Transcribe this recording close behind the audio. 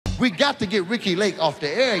We got to get Ricky Lake off the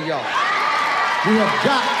air, y'all. We have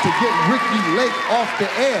got to get Ricky Lake off the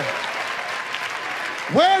air.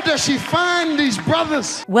 Where does she find these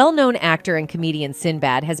brothers? Well-known actor and comedian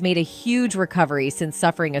Sinbad has made a huge recovery since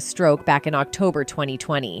suffering a stroke back in October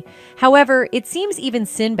 2020. However, it seems even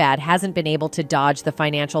Sinbad hasn't been able to dodge the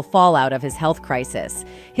financial fallout of his health crisis.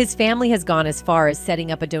 His family has gone as far as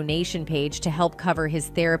setting up a donation page to help cover his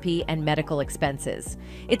therapy and medical expenses.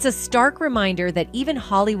 It's a stark reminder that even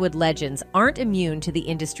Hollywood legends aren't immune to the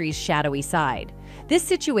industry's shadowy side. This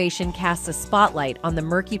situation casts a spotlight on the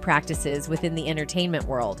murky practices within the entertainment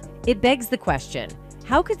world. It begs the question,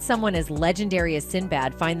 how could someone as legendary as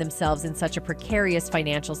Sinbad find themselves in such a precarious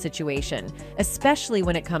financial situation, especially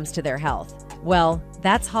when it comes to their health? Well,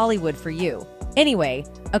 that's Hollywood for you. Anyway,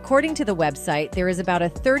 according to the website, there is about a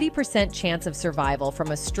 30% chance of survival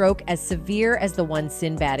from a stroke as severe as the one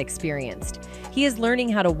Sinbad experienced. He is learning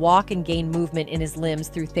how to walk and gain movement in his limbs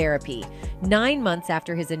through therapy. 9 months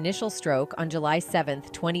after his initial stroke on July 7,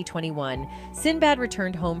 2021, Sinbad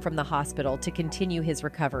returned home from the hospital to continue his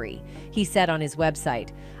recovery. He said on his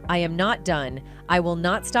website, "I am not done. I will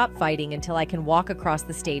not stop fighting until I can walk across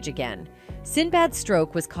the stage again." Sinbad's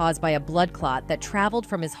stroke was caused by a blood clot that traveled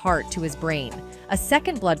from his heart to his brain. A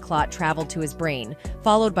second blood clot traveled to his brain,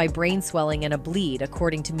 followed by brain swelling and a bleed,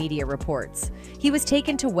 according to media reports. He was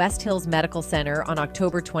taken to West Hills Medical Center on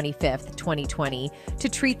October 25, 2020, to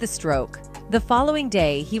treat the stroke. The following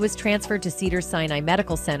day, he was transferred to Cedars-Sinai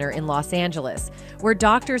Medical Center in Los Angeles, where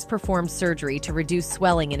doctors performed surgery to reduce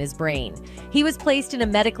swelling in his brain. He was placed in a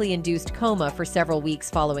medically induced coma for several weeks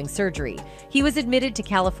following surgery. He was admitted to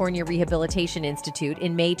California Rehabilitation Institute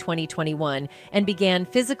in May 2021 and began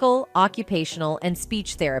physical, occupational, and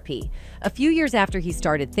speech therapy. A few years after he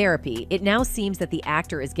started therapy, it now seems that the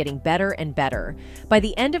actor is getting better and better. By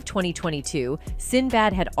the end of 2022,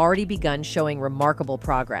 Sinbad had already begun showing remarkable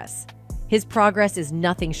progress. His progress is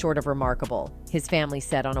nothing short of remarkable, his family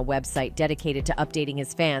said on a website dedicated to updating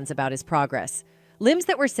his fans about his progress. Limbs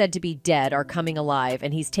that were said to be dead are coming alive,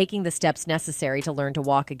 and he's taking the steps necessary to learn to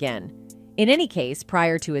walk again. In any case,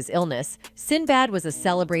 prior to his illness, Sinbad was a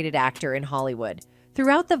celebrated actor in Hollywood.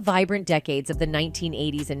 Throughout the vibrant decades of the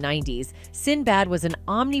 1980s and 90s, Sinbad was an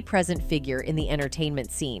omnipresent figure in the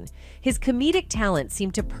entertainment scene. His comedic talent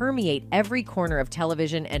seemed to permeate every corner of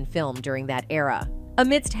television and film during that era.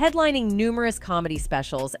 Amidst headlining numerous comedy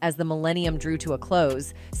specials as the millennium drew to a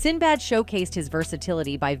close, Sinbad showcased his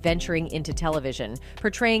versatility by venturing into television,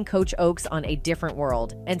 portraying Coach Oaks on A Different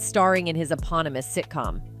World, and starring in his eponymous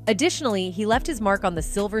sitcom. Additionally, he left his mark on the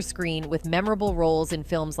silver screen with memorable roles in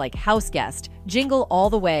films like House Guest, Jingle All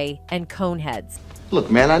the Way, and Coneheads. Look,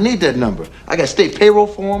 man, I need that number. I got state payroll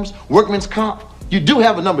forms, workman's comp. You do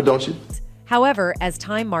have a number, don't you? However, as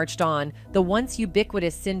time marched on, the once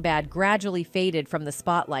ubiquitous Sinbad gradually faded from the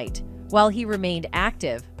spotlight. While he remained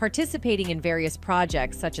active, participating in various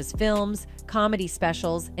projects such as films, comedy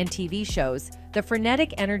specials, and TV shows, the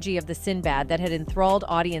frenetic energy of the Sinbad that had enthralled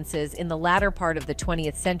audiences in the latter part of the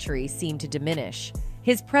 20th century seemed to diminish.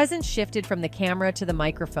 His presence shifted from the camera to the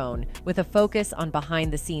microphone, with a focus on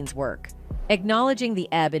behind-the-scenes work. Acknowledging the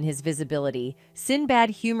ebb in his visibility, Sinbad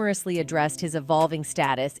humorously addressed his evolving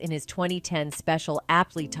status in his 2010 special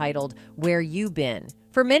aptly titled, "Where You Been?"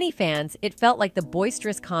 For many fans, it felt like the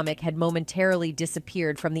boisterous comic had momentarily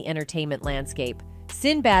disappeared from the entertainment landscape.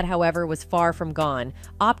 Sinbad, however, was far from gone,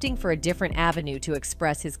 opting for a different avenue to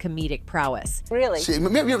express his comedic prowess. Really? See,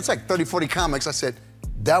 maybe it was like 30, 40 comics. I said,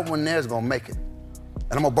 that one there is gonna make it.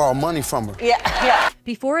 And I'm gonna borrow money from her. Yeah.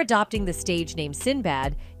 Before adopting the stage name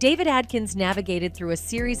Sinbad, David Adkins navigated through a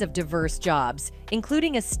series of diverse jobs,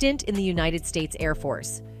 including a stint in the United States Air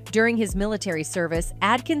Force. During his military service,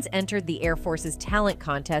 Adkins entered the Air Force's talent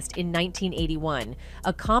contest in 1981,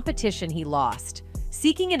 a competition he lost.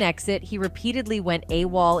 Seeking an exit, he repeatedly went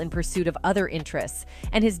AWOL in pursuit of other interests,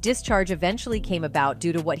 and his discharge eventually came about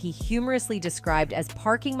due to what he humorously described as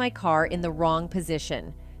parking my car in the wrong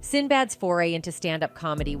position. Sinbad's foray into stand-up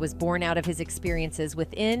comedy was born out of his experiences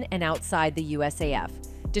within and outside the USAF.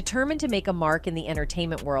 Determined to make a mark in the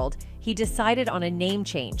entertainment world, he decided on a name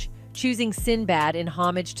change. Choosing Sinbad in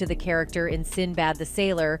homage to the character in Sinbad the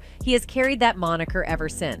Sailor, he has carried that moniker ever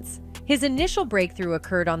since. His initial breakthrough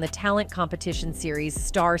occurred on the talent competition series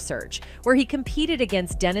Star Search, where he competed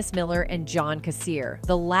against Dennis Miller and John Kassir,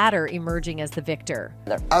 the latter emerging as the victor.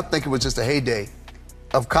 I think it was just a heyday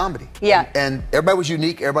of comedy. Yeah. And everybody was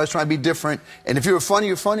unique, everybody's trying to be different. And if you're funny,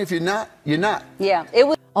 you're funny. If you're not, you're not. Yeah, it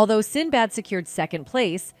was. Although Sinbad secured second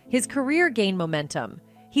place, his career gained momentum.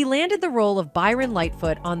 He landed the role of Byron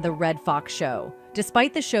Lightfoot on The Red Fox Show.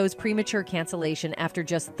 Despite the show's premature cancellation after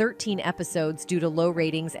just 13 episodes due to low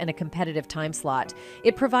ratings and a competitive time slot,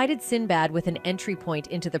 it provided Sinbad with an entry point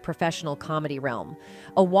into the professional comedy realm.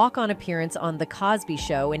 A walk-on appearance on The Cosby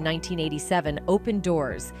Show in 1987 opened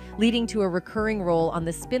doors, leading to a recurring role on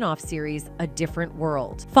the spin-off series A Different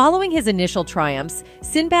World. Following his initial triumphs,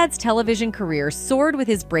 Sinbad's television career soared with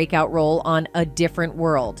his breakout role on A Different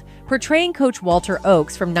World. Portraying Coach Walter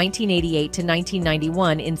Oakes from 1988 to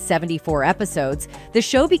 1991 in 74 episodes, the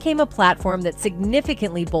show became a platform that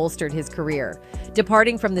significantly bolstered his career.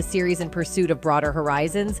 Departing from the series in pursuit of broader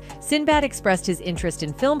horizons, Sinbad expressed his interest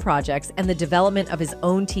in film projects and the development of his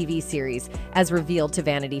own TV series, as revealed to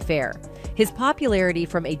Vanity Fair. His popularity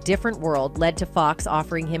from A Different World led to Fox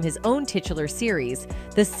offering him his own titular series,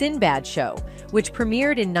 The Sinbad Show, which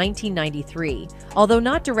premiered in 1993. Although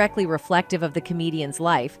not directly reflective of the comedian's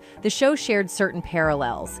life, the show shared certain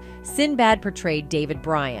parallels. Sinbad portrayed David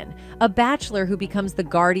Bryan, a bachelor who becomes the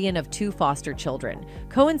guardian of two foster children,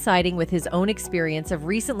 coinciding with his own experience of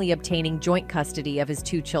recently obtaining joint custody of his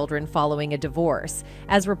two children following a divorce,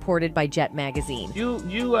 as reported by Jet magazine.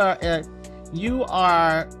 You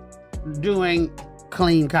are doing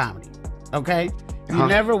clean comedy, okay? You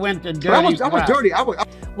never went to dirty. I was dirty.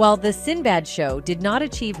 While The Sinbad Show did not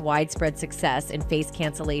achieve widespread success and face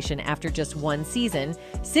cancellation after just one season,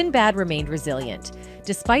 Sinbad remained resilient.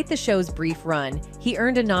 Despite the show's brief run, he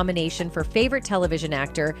earned a nomination for Favorite Television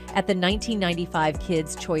Actor at the 1995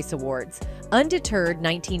 Kids' Choice Awards. Undeterred,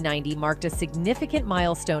 1990 marked a significant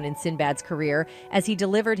milestone in Sinbad's career as he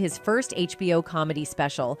delivered his first HBO comedy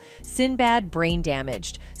special, Sinbad Brain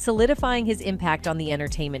Damaged, solidifying his impact on the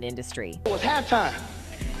entertainment industry. It was halftime.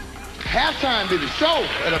 Halftime to the show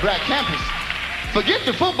at a black campus. Forget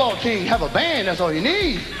the football team, have a band, that's all you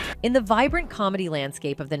need. In the vibrant comedy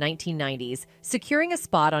landscape of the 1990s, securing a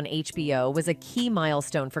spot on HBO was a key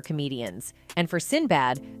milestone for comedians. And for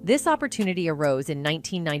Sinbad, this opportunity arose in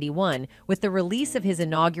 1991 with the release of his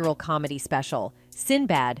inaugural comedy special,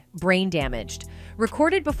 Sinbad, Brain Damaged.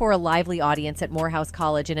 Recorded before a lively audience at Morehouse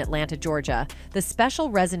College in Atlanta, Georgia, the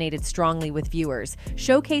special resonated strongly with viewers,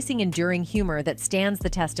 showcasing enduring humor that stands the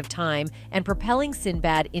test of time and propelling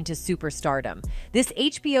Sinbad into superstardom. This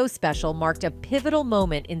HBO special marked a pivotal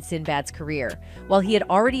moment in Sinbad's career. While he had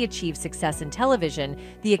already achieved success in television,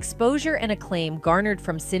 the exposure and acclaim garnered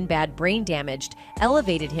from Sinbad Brain Damaged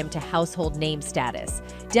elevated him to household name status.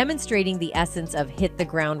 Demonstrating the essence of hit the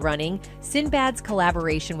ground running, Sinbad's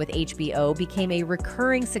collaboration with HBO became a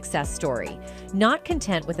recurring success story. Not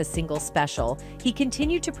content with a single special, he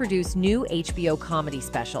continued to produce new HBO comedy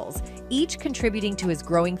specials, each contributing to his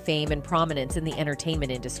growing fame and prominence in the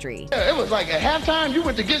entertainment industry. It was like at halftime, you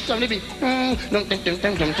went to get something, it'd be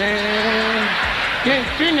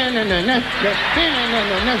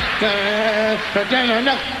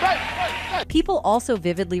People also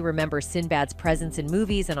vividly remember Sinbad's presence in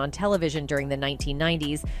movies and on television during the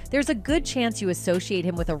 1990s. There's a good chance you associate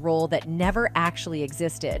him with a role that never actually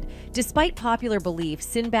existed. Despite popular belief,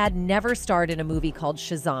 Sinbad never starred in a movie called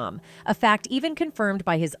Shazam, a fact even confirmed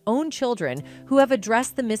by his own children, who have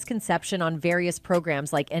addressed the misconception on various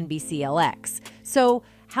programs like NBCLX. So,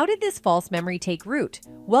 how did this false memory take root?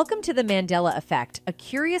 Welcome to the Mandela Effect, a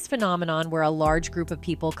curious phenomenon where a large group of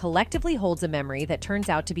people collectively holds a memory that turns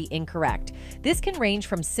out to be incorrect. This can range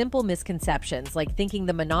from simple misconceptions, like thinking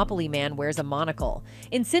the Monopoly man wears a monocle.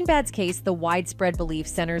 In Sinbad's case, the widespread belief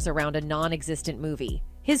centers around a non-existent movie.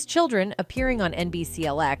 His children, appearing on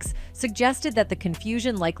NBCLX, suggested that the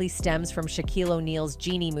confusion likely stems from Shaquille O'Neal's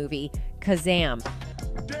Genie movie, Kazam.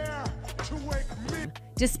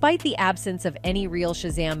 Despite the absence of any real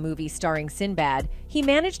Shazam movie starring Sinbad, he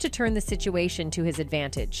managed to turn the situation to his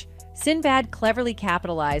advantage. Sinbad cleverly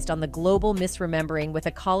capitalized on the global misremembering with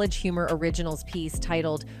a College Humor Originals piece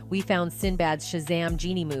titled "We Found Sinbad's Shazam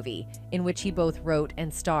Genie Movie," in which he both wrote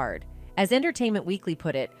and starred. As Entertainment Weekly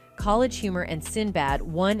put it, College Humor and Sinbad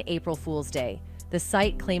won April Fool's Day. The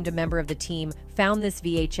site claimed a member of the team found this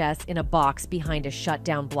VHS in a box behind a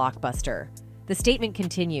shut-down Blockbuster. The statement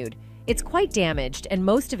continued, "It's quite damaged, and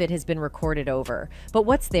most of it has been recorded over. But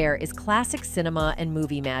what's there is classic cinema and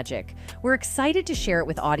movie magic. We're excited to share it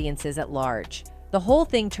with audiences at large." The whole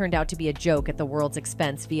thing turned out to be a joke at the world's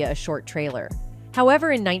expense via a short trailer.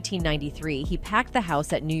 However, in 1993, he packed the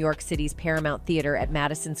house at New York City's Paramount Theater at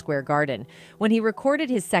Madison Square Garden when he recorded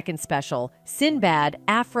his second special, Sinbad,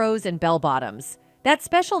 Afros and Bell Bottoms. That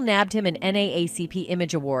special nabbed him an NAACP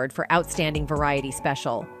Image Award for Outstanding Variety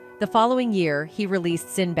Special. The following year, he released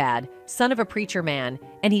Sinbad, Son of a Preacher Man,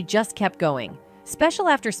 and he just kept going. Special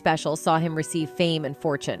after special saw him receive fame and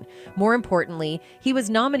fortune. More importantly, he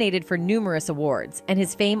was nominated for numerous awards, and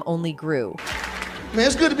his fame only grew. Man,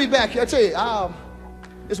 it's good to be back here. I tell you,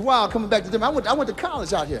 It's wild coming back to them. I went to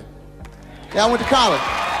college out here. Yeah, I went to college.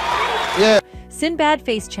 Yeah. Sinbad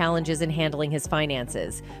faced challenges in handling his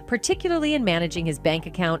finances, particularly in managing his bank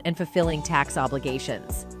account and fulfilling tax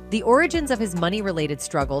obligations. The origins of his money-related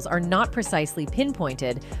struggles are not precisely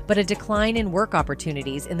pinpointed, but a decline in work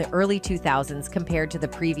opportunities in the early 2000s compared to the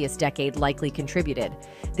previous decade likely contributed.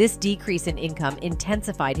 This decrease in income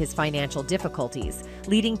intensified his financial difficulties,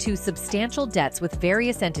 leading to substantial debts with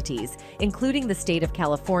various entities, including the state of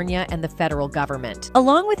California and the federal government.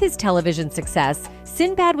 Along with his television success,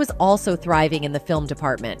 Sinbad was also thriving in the film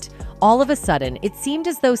department. All of a sudden, it seemed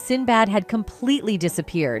as though Sinbad had completely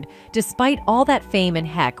disappeared, despite all that fame and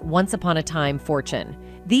once upon a time fortune.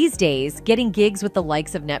 These days, getting gigs with the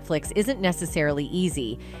likes of Netflix isn't necessarily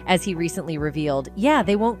easy. As he recently revealed, yeah,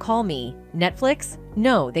 they won't call me. Netflix?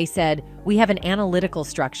 No, they said, we have an analytical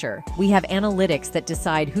structure. We have analytics that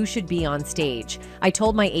decide who should be on stage. I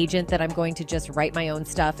told my agent that I'm going to just write my own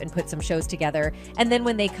stuff and put some shows together, and then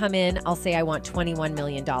when they come in, I'll say I want $21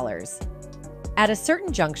 million. At a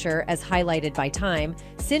certain juncture, as highlighted by Time,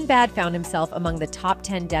 Sinbad found himself among the top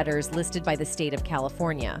 10 debtors listed by the state of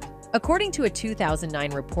California. According to a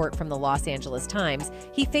 2009 report from the Los Angeles Times,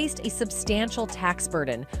 he faced a substantial tax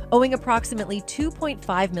burden, owing approximately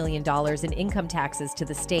 $2.5 million in income taxes to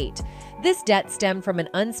the state. This debt stemmed from an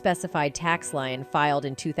unspecified tax line filed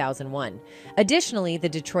in 2001. Additionally, the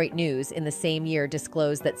Detroit News in the same year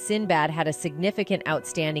disclosed that Sinbad had a significant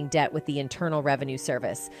outstanding debt with the Internal Revenue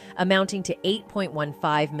Service, amounting to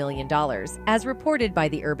 $8.15 million, as reported by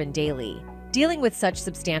the Urban Daily. Dealing with such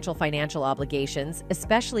substantial financial obligations,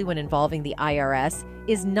 especially when involving the IRS,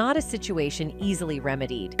 is not a situation easily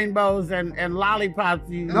remedied. Rainbows and lollipops,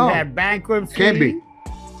 you had bankruptcy.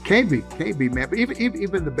 Can't be, man. But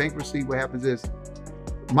even the bankruptcy, what happens is,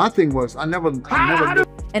 my thing was, I never.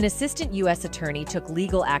 An assistant U.S. attorney took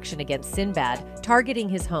legal action against Sinbad, targeting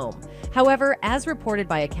his home. However, as reported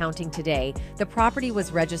by Accounting Today, the property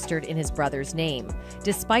was registered in his brother's name.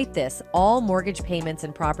 Despite this, all mortgage payments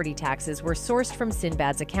and property taxes were sourced from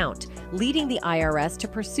Sinbad's account, leading the IRS to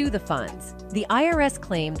pursue the funds. The IRS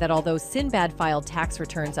claimed that although Sinbad filed tax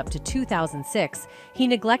returns up to 2006, he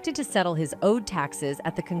neglected to settle his owed taxes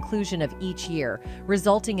at the conclusion of each year,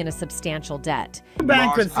 resulting in a substantial debt.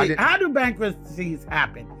 How do bankruptcies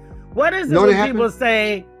happen? What is it when people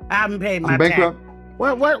say, I haven't paid my tax?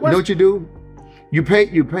 What? You know what you do? You pay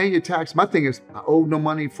your tax. My thing is, I owe no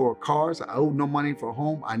money for cars. I owe no money for a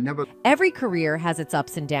home. Every career has its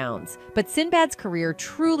ups and downs, but Sinbad's career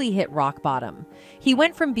truly hit rock bottom. He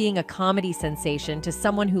went from being a comedy sensation to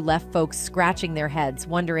someone who left folks scratching their heads,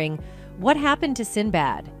 wondering, what happened to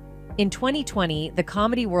Sinbad? In 2020, the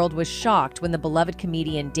comedy world was shocked when the beloved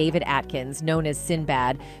comedian David Atkins, known as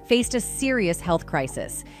Sinbad, faced a serious health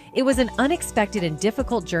crisis. It was an unexpected and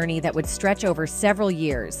difficult journey that would stretch over several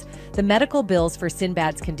years. The medical bills for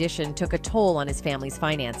Sinbad's condition took a toll on his family's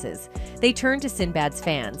finances. They turned to Sinbad's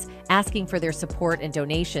fans, asking for their support and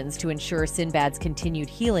donations to ensure Sinbad's continued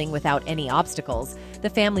healing without any obstacles. The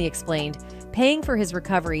family explained, paying for his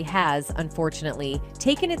recovery has, unfortunately,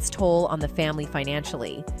 taken its toll on the family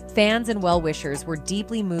financially. Fans and well-wishers were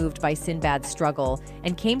deeply moved by Sinbad's struggle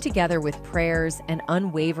and came together with prayers and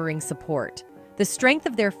unwavering support. The strength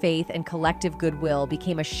of their faith and collective goodwill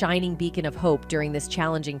became a shining beacon of hope during this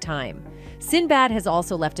challenging time. Sinbad has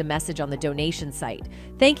also left a message on the donation site,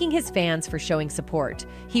 thanking his fans for showing support.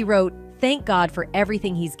 He wrote, "Thank God for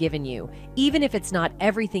everything He's given you, even if it's not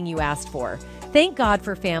everything you asked for. Thank God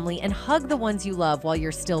for family and hug the ones you love while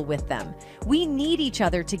you're still with them. We need each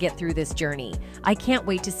other to get through this journey. I can't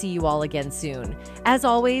wait to see you all again soon. As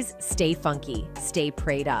always, stay funky, stay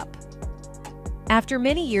prayed up." After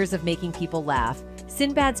many years of making people laugh,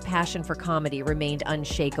 Sinbad's passion for comedy remained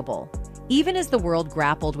unshakable. Even as the world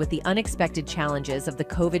grappled with the unexpected challenges of the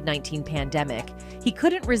COVID-19 pandemic, he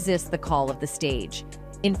couldn't resist the call of the stage.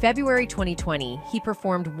 In February 2020, he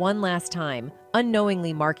performed one last time,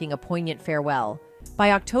 unknowingly marking a poignant farewell.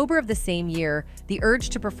 By October of the same year, the urge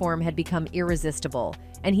to perform had become irresistible,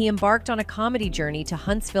 and he embarked on a comedy journey to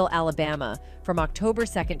Huntsville, Alabama, from October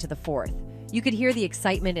 2nd to the 4th. You could hear the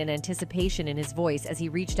excitement and anticipation in his voice as he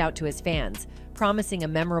reached out to his fans, promising a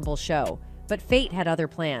memorable show. But fate had other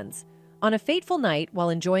plans. On a fateful night, while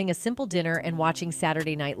enjoying a simple dinner and watching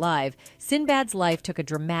Saturday Night Live, Sinbad's life took a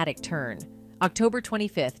dramatic turn. October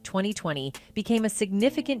 25th, 2020 became a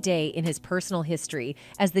significant day in his personal history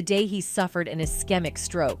as the day he suffered an ischemic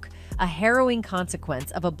stroke, a harrowing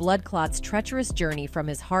consequence of a blood clot's treacherous journey from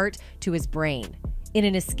his heart to his brain. In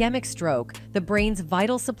an ischemic stroke, the brain's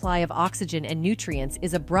vital supply of oxygen and nutrients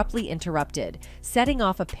is abruptly interrupted, setting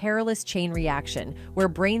off a perilous chain reaction where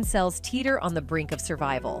brain cells teeter on the brink of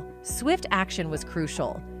survival. Swift action was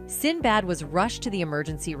crucial. Sinbad was rushed to the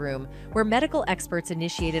emergency room, where medical experts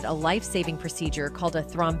initiated a life-saving procedure called a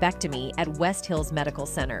thrombectomy at West Hills Medical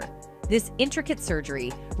Center. This intricate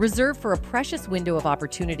surgery, reserved for a precious window of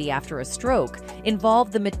opportunity after a stroke,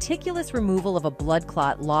 involved the meticulous removal of a blood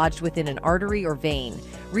clot lodged within an artery or vein,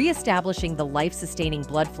 re-establishing the life-sustaining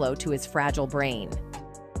blood flow to his fragile brain.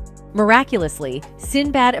 Miraculously,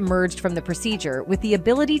 Sinbad emerged from the procedure with the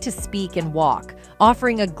ability to speak and walk,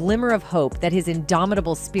 offering a glimmer of hope that his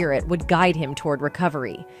indomitable spirit would guide him toward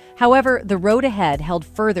recovery. However, the road ahead held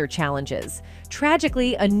further challenges.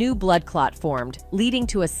 Tragically, a new blood clot formed, leading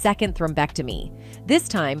to a second thrombectomy. This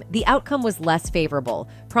time, the outcome was less favorable,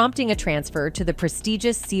 prompting a transfer to the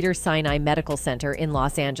prestigious Cedars-Sinai Medical Center in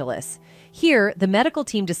Los Angeles. Here, the medical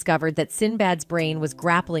team discovered that Sinbad's brain was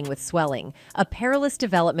grappling with swelling, a perilous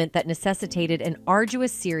development that necessitated an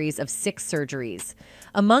arduous series of 6 surgeries.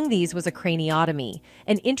 Among these was a craniotomy,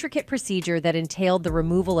 an intricate procedure that entailed the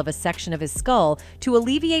removal of a section of his skull to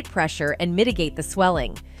alleviate pressure and mitigate the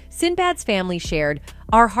swelling. Sinbad's family shared,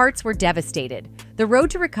 "Our hearts were devastated." The road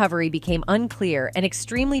to recovery became unclear and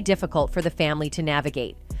extremely difficult for the family to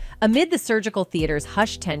navigate. Amid the surgical theater's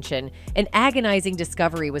hushed tension, an agonizing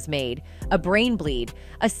discovery was made: a brain bleed,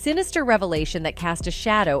 a sinister revelation that cast a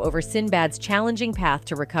shadow over Sinbad's challenging path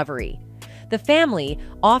to recovery. The family,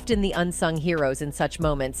 often the unsung heroes in such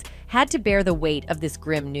moments, had to bear the weight of this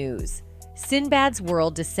grim news. Sinbad's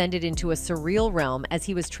world descended into a surreal realm as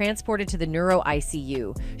he was transported to the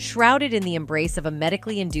neuro-ICU, shrouded in the embrace of a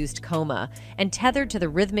medically induced coma and tethered to the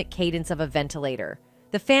rhythmic cadence of a ventilator.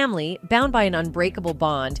 The family, bound by an unbreakable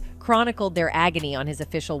bond, chronicled their agony on his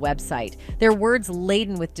official website, their words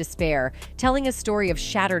laden with despair, telling a story of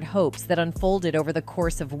shattered hopes that unfolded over the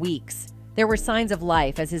course of weeks. There were signs of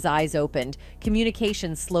life as his eyes opened,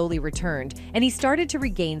 communication slowly returned, and he started to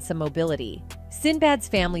regain some mobility. Sinbad's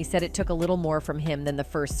family said it took a little more from him than the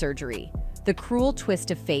first surgery. The cruel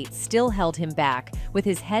twist of fate still held him back, with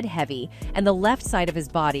his head heavy, and the left side of his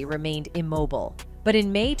body remained immobile. But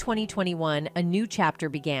in May 2021, a new chapter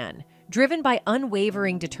began. Driven by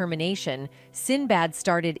unwavering determination, Sinbad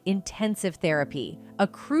started intensive therapy, a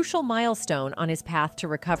crucial milestone on his path to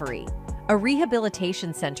recovery. A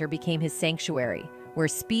rehabilitation center became his sanctuary, where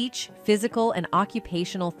speech, physical, and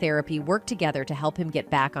occupational therapy worked together to help him get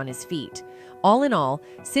back on his feet. All in all,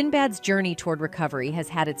 Sinbad's journey toward recovery has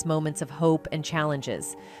had its moments of hope and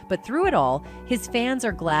challenges. But through it all, his fans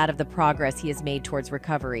are glad of the progress he has made towards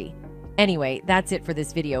recovery. Anyway, that's it for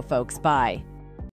this video, folks. Bye.